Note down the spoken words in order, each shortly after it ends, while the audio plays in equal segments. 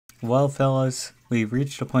Well, fellas, we've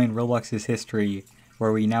reached a point in Roblox's history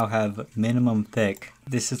where we now have minimum thick.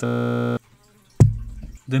 This is the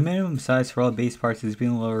minimum size for all base parts is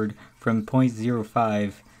being lowered from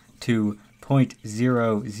 0.05 to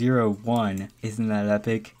 0.001. Isn't that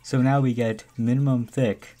epic? So now we get minimum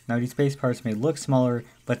thick. Now these base parts may look smaller,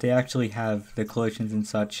 but they actually have the collisions and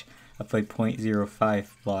such of a 0.05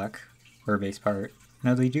 block or base part.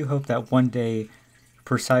 Now they do hope that one day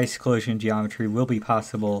precise collision geometry will be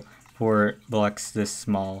possible for blocks this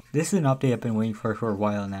small. This is an update I've been waiting for a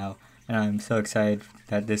while now, and I'm so excited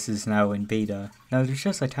that this is now in beta. Now there's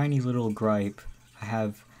just a tiny little gripe I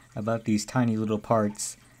have about these tiny little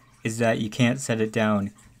parts, is that you can't set it down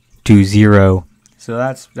to 0. So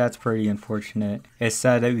that's pretty unfortunate. It's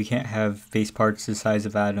sad that we can't have base parts the size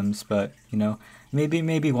of atoms, but you know,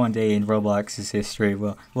 maybe one day in Roblox's history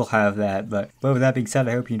we'll have that. But with that being said,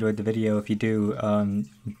 I hope you enjoyed the video. If you do,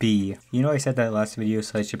 B. You know I said that last video,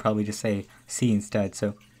 so I should probably just say C instead.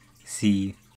 So C.